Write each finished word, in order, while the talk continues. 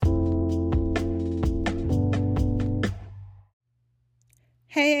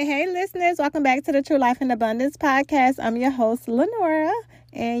Hey, listeners. Welcome back to the True Life in Abundance podcast. I'm your host, Lenora.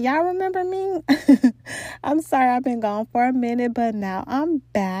 And y'all remember me? I'm sorry I've been gone for a minute, but now I'm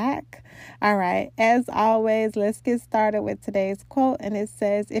back. All right. As always, let's get started with today's quote. And it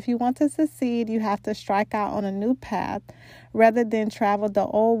says, if you want to succeed, you have to strike out on a new path rather than travel the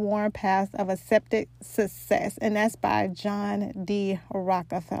old worn path of accepted success. And that's by John D.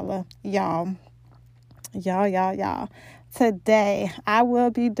 Rockefeller. Y'all. Today, I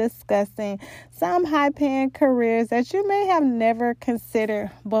will be discussing some high-paying careers that you may have never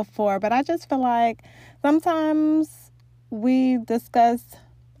considered before. But I just feel like sometimes we discuss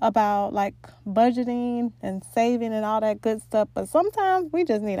about like budgeting and saving and all that good stuff. But sometimes we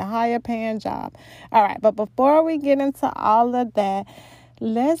just need a higher-paying job. All right, but before we get into all of that,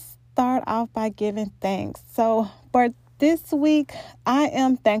 let's start off by giving thanks. So for this week, I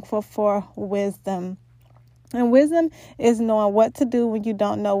am thankful for wisdom. And wisdom is knowing what to do when you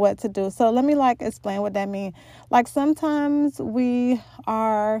don't know what to do. So let me explain what that means. Like sometimes we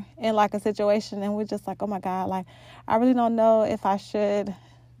are in a situation and we're just like, oh my God, I really don't know if I should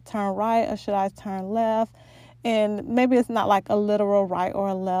turn right or should I turn left. And maybe it's not like a literal right or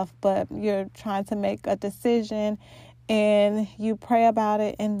a left, but you're trying to make a decision and you pray about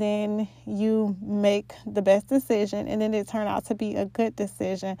it and then you make the best decision and then it turned out to be a good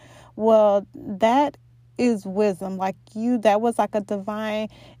decision. Well, that is wisdom. That was like a divine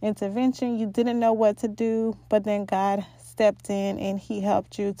intervention. You didn't know what to do, but then God stepped in and he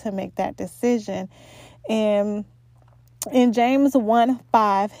helped you to make that decision. And in James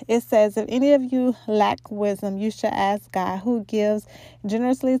 1:5, it says, if any of you lack wisdom, you should ask God, who gives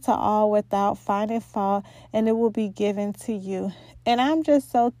generously to all without finding fault, and it will be given to you. And I'm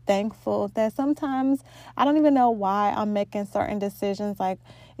just so thankful that sometimes I don't even know why I'm making certain decisions.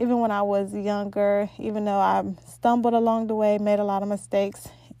 Even when I was younger, even though I stumbled along the way, made a lot of mistakes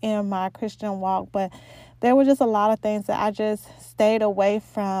in my Christian walk, but there were just a lot of things that I just stayed away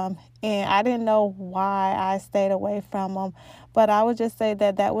from, and I didn't know why I stayed away from them. But I would just say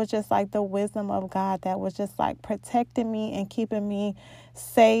that was just the wisdom of God that was just protecting me and keeping me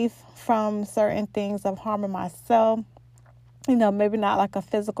safe from certain things of harming myself. Maybe not a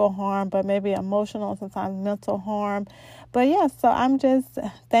physical harm, but maybe emotional, sometimes mental harm. But yeah, so I'm just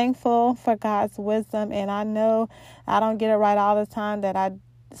thankful for God's wisdom. And I know I don't get it right all the time, that I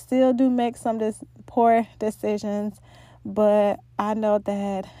still do make some poor decisions. But I know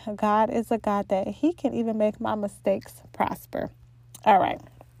that God is a God that he can even make my mistakes prosper. All right.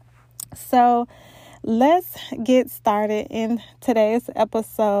 So let's get started in today's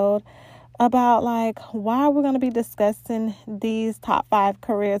episode about why we're going to be discussing these top 5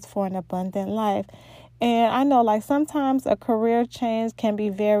 careers for an abundant life. And I know sometimes a career change can be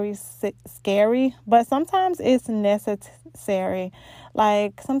very scary, but sometimes it's necessary.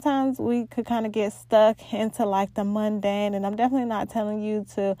 Sometimes we could kind of get stuck into the mundane, and I'm definitely not telling you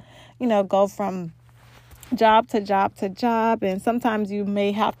to, go from job to job to job. And sometimes you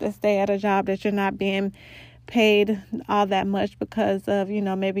may have to stay at a job that you're not being paid all that much because of,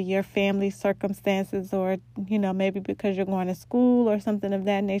 maybe your family circumstances or, maybe because you're going to school or something of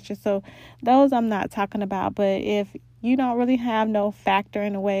that nature. So those I'm not talking about. But if you don't really have no factor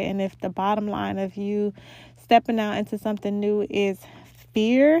in a way, and if the bottom line of you stepping out into something new is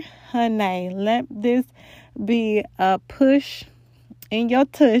fear, honey, let this be a push in your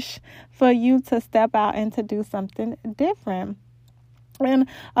tush for you to step out and to do something different. And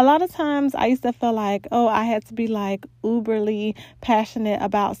a lot of times I used to feel I had to be uberly passionate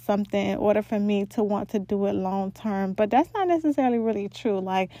about something in order for me to want to do it long term. But that's not necessarily really true.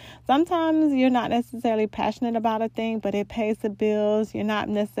 Sometimes you're not necessarily passionate about a thing, but it pays the bills. You're not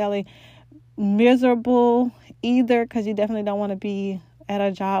necessarily miserable either, because you definitely don't want to be at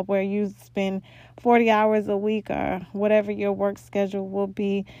a job where you spend 40 hours a week or whatever your work schedule will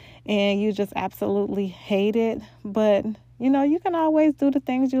be and you just absolutely hate it. But you can always do the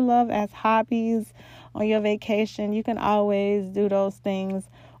things you love as hobbies on your vacation. You can always do those things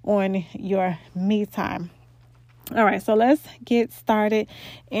on your me time. All right, so let's get started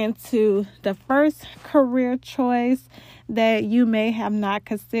into the first career choice that you may have not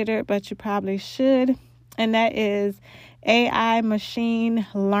considered, but you probably should. And that is AI machine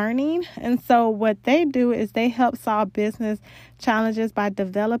learning. And so what they do is they help solve business challenges by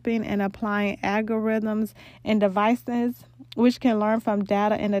developing and applying algorithms and devices which can learn from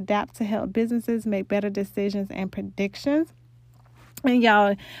data and adapt to help businesses make better decisions and predictions. And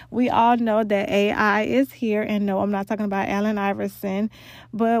y'all, we all know that AI is here. And no, I'm not talking about Allen Iverson,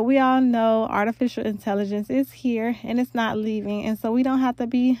 but we all know artificial intelligence is here and it's not leaving. And so we don't have to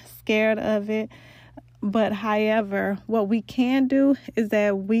be scared of it But however, what we can do is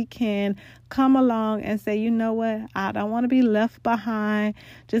that we can come along and say, you know what, I don't want to be left behind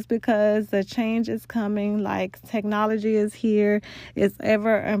just because the change is coming. Like, technology is here, it's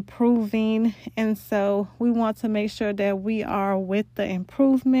ever improving. And so we want to make sure that we are with the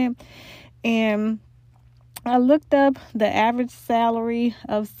improvement. And I looked up the average salary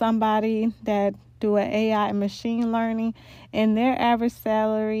of somebody that do an AI and machine learning, and their average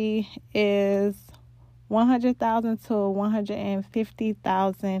salary is $100,000 to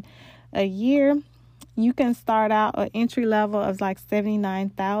 $150,000 a year. You can start out an entry level of like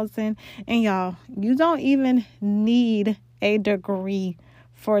 $79,000, and y'all, you don't even need a degree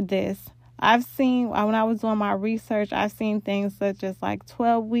for this. I've seen, when I was doing my research, I've seen things such as like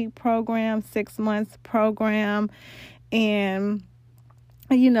 12-week program, 6 months program, and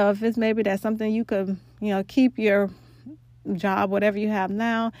if it's maybe that's something you could, keep your job, whatever you have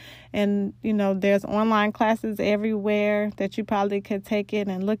now. And, there's online classes everywhere that you probably could take it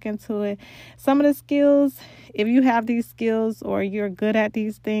and look into it. Some of the skills, if you have these skills or you're good at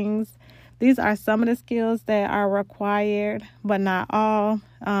these things, these are some of the skills that are required, but not all.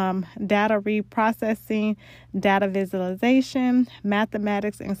 Data reprocessing, data visualization,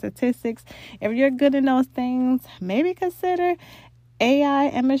 mathematics and statistics. If you're good in those things, maybe consider AI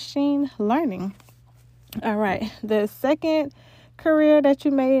and machine learning. All right. The second career that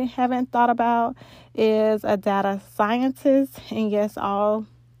you may haven't thought about is a data scientist. And yes, all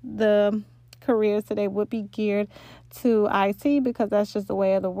the careers today would be geared to IT because that's just the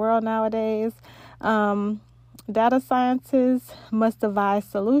way of the world nowadays. Data scientists must devise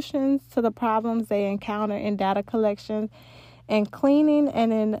solutions to the problems they encounter in data collection and cleaning,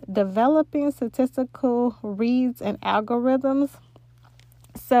 and in developing statistical reads and algorithms.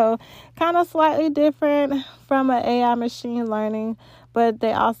 So kind of slightly different from an AI machine learning, but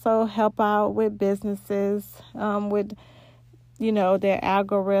they also help out with businesses with, their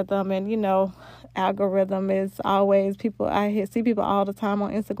algorithm. And, algorithm is always I see people all the time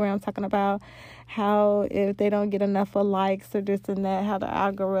on Instagram talking about how if they don't get enough of likes or this and that, how the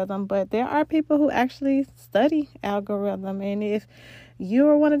algorithm. But there are people who actually study algorithm. And if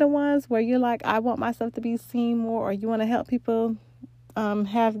you're one of the ones where you're like, I want myself to be seen more, or you want to help people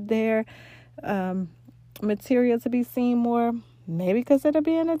have their material to be seen more, maybe consider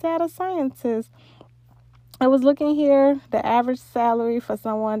being a data scientist. I was looking here, the average salary for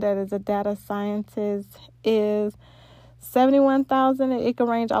someone that is a data scientist is $71,000. It can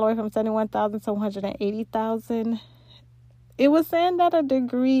range all the way from $71,000 to $180,000. It was saying that a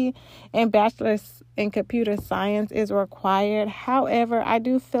degree in bachelor's in computer science is required. However, I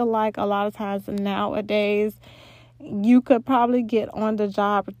do feel like a lot of times nowadays you could probably get on the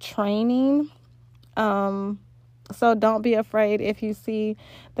job training. So don't be afraid if you see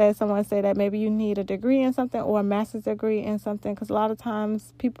that someone say that maybe you need a degree in something or a master's degree in something, because a lot of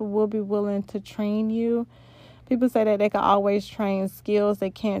times people will be willing to train you. People say that they can always train skills, they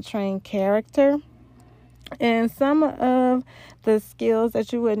can't train character. And some of the skills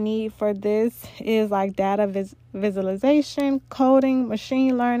that you would need for this is like data visualization, coding,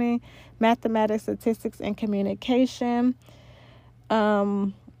 machine learning, mathematics, statistics, and communication.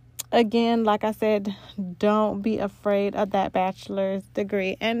 Again, like I said, don't be afraid of that bachelor's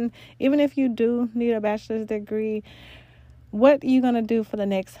degree. And even if you do need a bachelor's degree, what are you going to do for the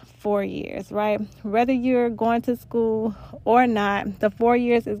next 4 years, right? Whether you're going to school or not, the 4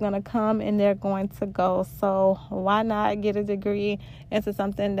 years is going to come and they're going to go. So why not get a degree into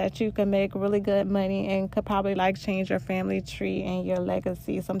something that you can make really good money and could probably like change your family tree and your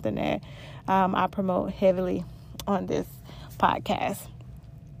legacy, something that I promote heavily on this podcast.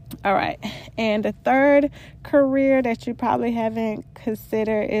 All right. And the third career that you probably haven't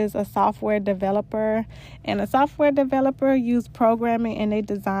considered is a software developer. And a software developer use programming and they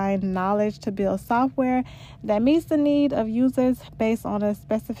design knowledge to build software that meets the need of users based on the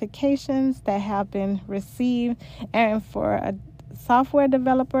specifications that have been received. And for a software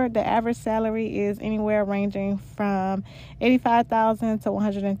developer, the average salary is anywhere ranging from $85,000 to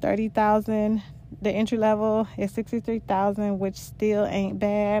 $130,000. The entry level is $63,000, which still ain't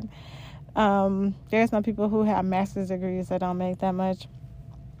bad. There's some people who have master's degrees that don't make that much.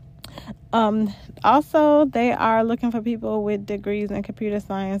 Also, they are looking for people with degrees in computer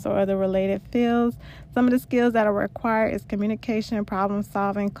science or other related fields. Some of the skills that are required is communication, problem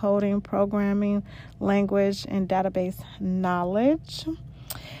solving, coding, programming, language, and database knowledge.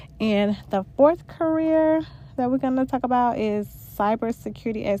 And the fourth career that we're going to talk about is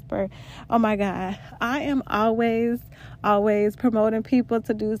cybersecurity expert. Oh my God. I am always promoting people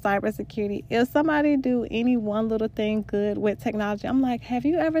to do cybersecurity. If somebody do any one little thing good with technology, I'm like, have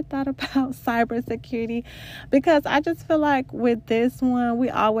you ever thought about cybersecurity? Because I just feel like with this one, we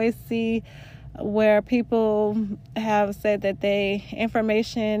always see where people have said that they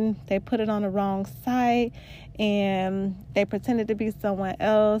put it on the wrong site and they pretended to be someone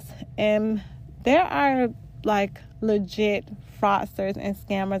else. And there are like legit fraudsters and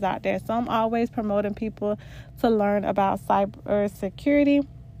scammers out there. So I'm always promoting people to learn about cybersecurity.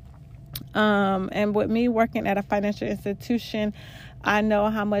 And with me working at a financial institution, I know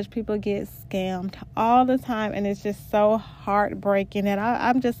how much people get scammed all the time, and it's just so heartbreaking. And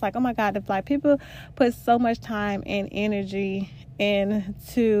I'm just like, oh my God, if like people put so much time and energy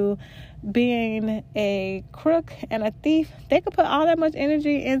into being a crook and a thief, they could put all that much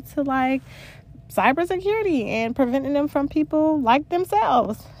energy into like cybersecurity and preventing them from people like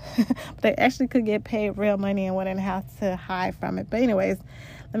themselves. They actually could get paid real money and wouldn't have to hide from it. But anyways,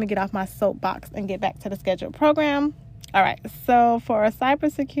 let me get off my soapbox and get back to the scheduled program. All right, so for a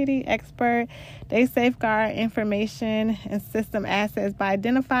cybersecurity expert, they safeguard information and system assets by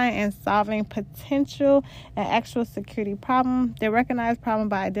identifying and solving potential and actual security problems. They recognize problems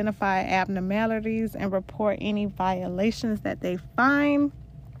by identifying abnormalities and report any violations that they find.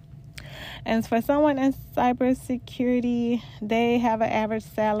 And for someone in cybersecurity, they have an average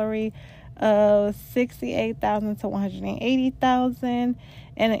salary of $68,000 to $180,000,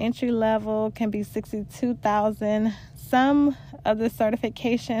 and the entry level can be $62,000. Some of the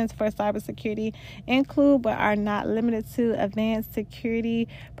certifications for cybersecurity include, but are not limited to, Advanced Security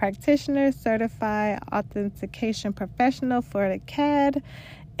Practitioner, Certified Authentication Professional for the CAD,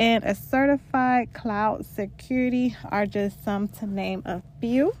 and a Certified Cloud Security are just some to name a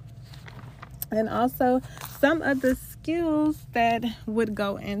few. And also some of the skills that would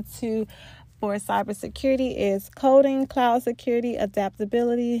go into for cybersecurity is coding, cloud security,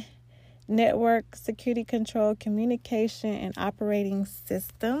 adaptability, network security control, communication, and operating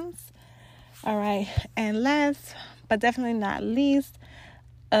systems. All right. And last but definitely not least,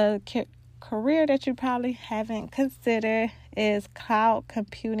 a career that you probably haven't considered is cloud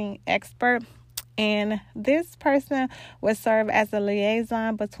computing expert. And this person would serve as a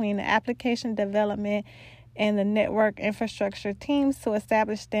liaison between the application development and the network infrastructure teams to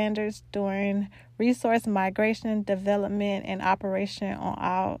establish standards during resource migration, development, and operation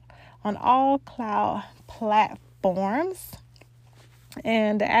on all cloud platforms.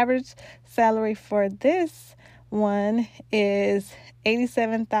 And the average salary for this one is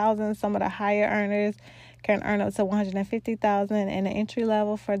 $87,000. Some of the higher earners can earn up to $150,000, and the entry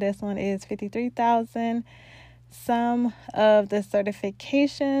level for this one is $53,000. Some of the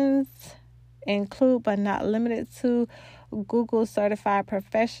certifications include, but not limited to, Google Certified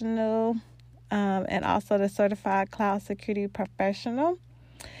Professional, and also the Certified Cloud Security Professional.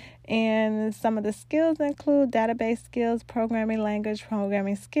 And some of the skills include database skills, programming language,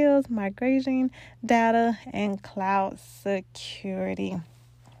 programming skills, migrating data, and cloud security.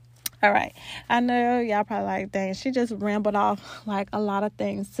 All right. I know y'all probably like, dang, she just rambled off like a lot of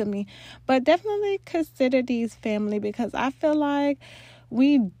things to me. But definitely consider these, family, because I feel like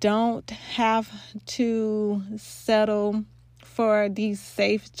we don't have to settle for these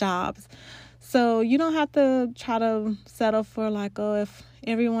safe jobs. So you don't have to try to settle for like, oh, if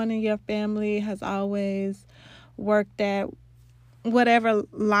everyone in your family has always worked at whatever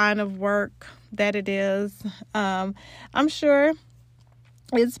line of work that it is. I'm sure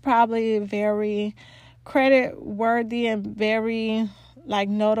it's probably very credit worthy and very like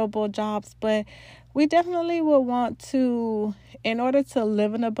notable jobs, but we definitely will want to, in order to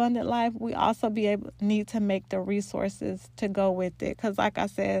live an abundant life, we also need to make the resources to go with it. Because like I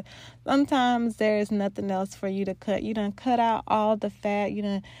said, sometimes there is nothing else for you to cut. You done cut out all the fat. You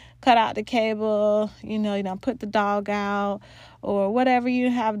done cut out the cable. You done put the dog out, or whatever you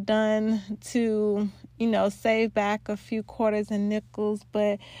have done to, save back a few quarters and nickels,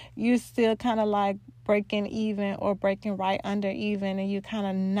 but you're still kind of like breaking even or breaking right under even, and you kind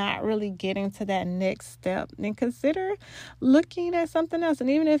of not really getting to that next step. Then consider looking at something else. And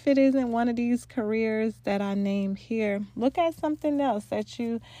even if it isn't one of these careers that I named here, look at something else that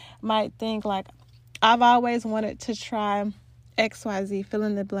you might think like, I've always wanted to try XYZ, fill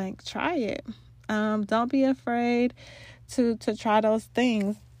in the blank. Try it. Don't be afraid to try those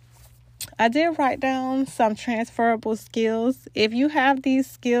things. I did write down some transferable skills. If you have these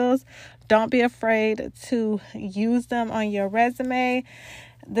skills, don't be afraid to use them on your resume.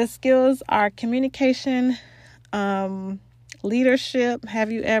 The skills are communication, Leadership.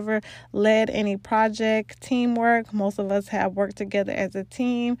 Have you ever led any project? Teamwork. Most of us have worked together as a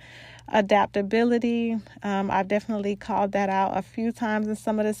team. Adaptability. I've definitely called that out a few times in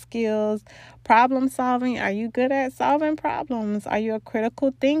some of the skills. Problem solving. Are you good at solving problems? Are you a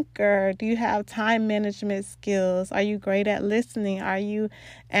critical thinker? Do you have time management skills? Are you great at listening? Are you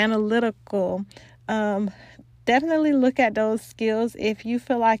analytical? Definitely look at those skills. If you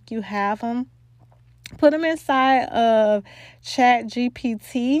feel like you have them, put them inside of Chat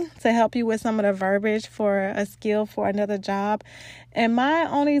GPT to help you with some of the verbiage for a skill for another job. And my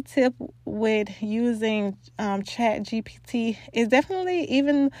only tip with using Chat GPT is definitely,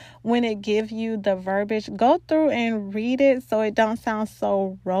 even when it gives you the verbiage, go through and read it so it don't sound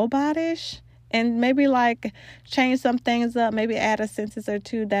so robotish. And maybe like change some things up, maybe add a sentence or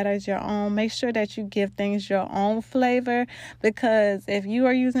two that is your own. Make sure that you give things your own flavor, because if you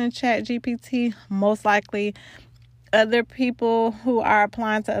are using Chat GPT, most likely other people who are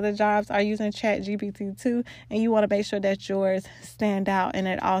applying to other jobs are using Chat GPT too. And you want to make sure that yours stand out and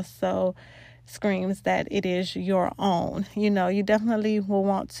it also screams that it is your own. You definitely will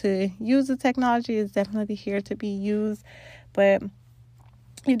want to use the technology. It's definitely here to be used, but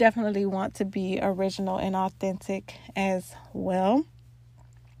you definitely want to be original and authentic as well.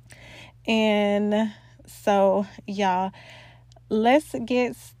 And so, y'all, let's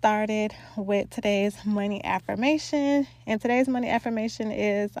get started with today's money affirmation. And today's money affirmation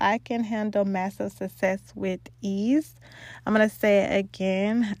is, I can handle massive success with ease. I'm going to say it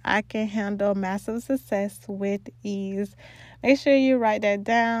again. I can handle massive success with ease. Make sure you write that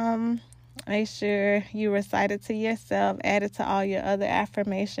down. Make sure you recite it to yourself, add it to all your other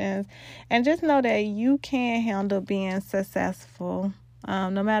affirmations, and just know that you can handle being successful.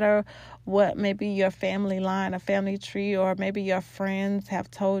 No matter what maybe your family line, a family tree, or maybe your friends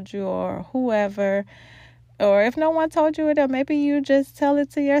have told you, or whoever, or if no one told you it, or maybe you just tell it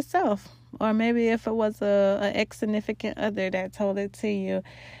to yourself, or maybe if it was a ex-significant other that told it to you,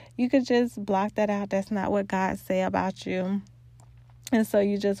 you could just block that out. That's not what God say about you. And so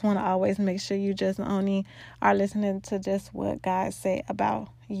you just want to always make sure you just only are listening to just what God say about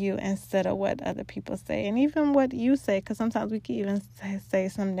you instead of what other people say. And even what you say, because sometimes we can even say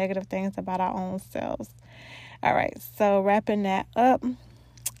some negative things about our own selves. All right, so wrapping that up,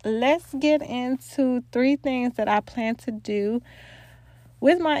 let's get into 3 things that I plan to do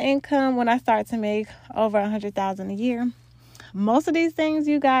with my income when I start to make over $100,000 a year. Most of these things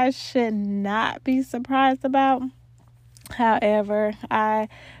you guys should not be surprised about. However, I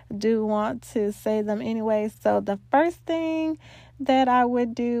do want to say them anyway. So the first thing that I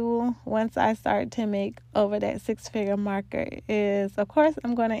would do once I start to make over that 6-figure marker is, of course,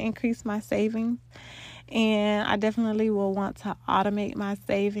 I'm going to increase my savings. And I definitely will want to automate my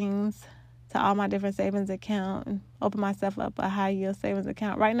savings to all my different savings accounts and open myself up a high yield savings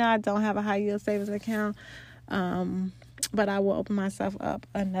account. Right now, I don't have a high yield savings account. But I will open myself up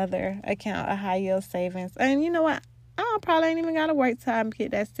another account, a high yield savings. And you know what? I probably ain't even got to wait till I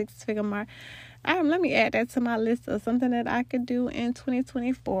get that 6-figure mark. Let me add that to my list of something that I could do in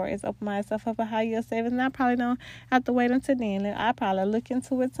 2024 is open myself up a high yield savings. And I probably don't have to wait until then. I'll probably look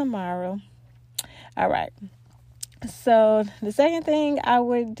into it tomorrow. All right. So the second thing I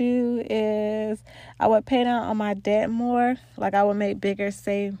would do is I would pay down on my debt more. Like I would make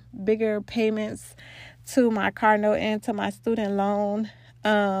bigger payments to my car note and to my student loan.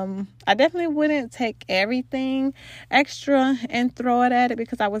 I definitely wouldn't take everything extra and throw it at it,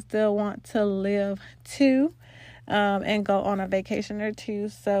 because I would still want to live too, and go on a vacation or two.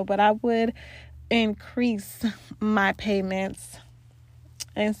 So, but I would increase my payments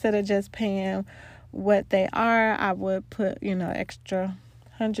instead of just paying what they are. I would put, extra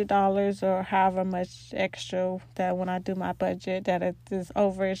 $100 or however much extra that when I do my budget, that it is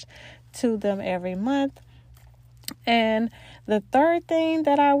overage to them every month. And the third thing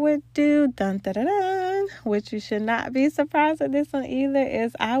that I would do, which you should not be surprised at this one either,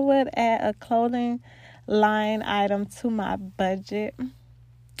 is I would add a clothing line item to my budget,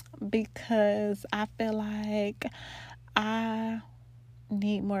 because I feel like I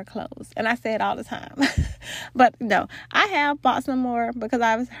need more clothes. And I say it all the time. But no, I have bought some more because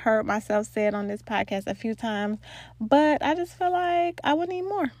I've heard myself say it on this podcast a few times. But I just feel like I would need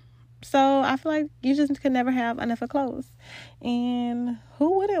more. So I feel like you just could never have enough of clothes. And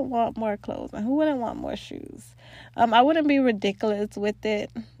who wouldn't want more clothes? And who wouldn't want more shoes? I wouldn't be ridiculous with it.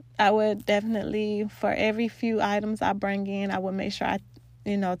 I would definitely, for every few items I bring in, I would make sure I,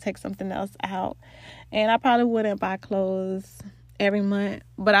 take something else out. And I probably wouldn't buy clothes every month,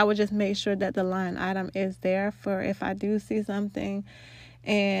 but I would just make sure that the line item is there for if I do see something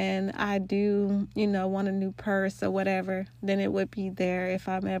and I do, want a new purse or whatever, then it would be there. If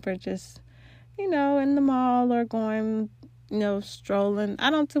I'm ever just, in the mall or going, strolling. I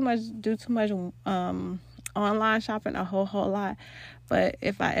don't do too much online shopping a whole lot. But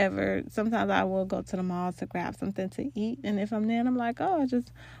if I ever, sometimes I will go to the mall to grab something to eat. And if I'm there and I'm like, oh, I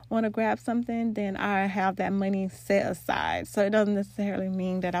just want to grab something, then I have that money set aside. So it doesn't necessarily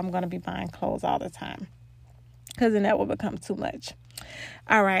mean that I'm going to be buying clothes all the time, because then that will become too much.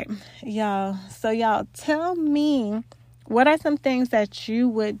 All right, y'all. So y'all tell me, what are some things that you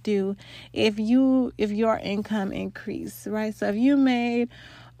would do if your income increased, right? So if you made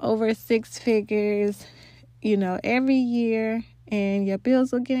over 6 figures, every year, and your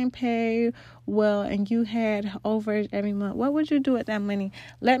bills were getting paid well, and you had overage every month, what would you do with that money?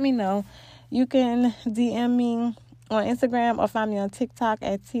 Let me know. You can DM me on Instagram or find me on TikTok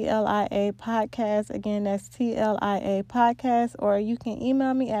at TLIA Podcast. Again, that's TLIA Podcast. Or you can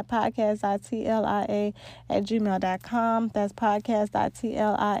email me at podcast.tlia@gmail.com. That's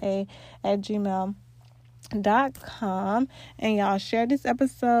podcast.tlia@gmail.com. And y'all share this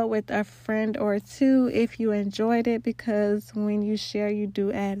episode with a friend or two if you enjoyed it, because when you share, you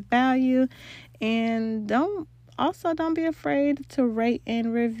do add value. And don't be afraid to rate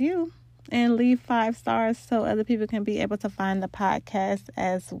and review and leave 5 stars so other people can be able to find the podcast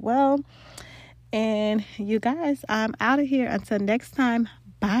as well. And you guys, I'm out of here. Until next time,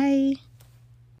 bye.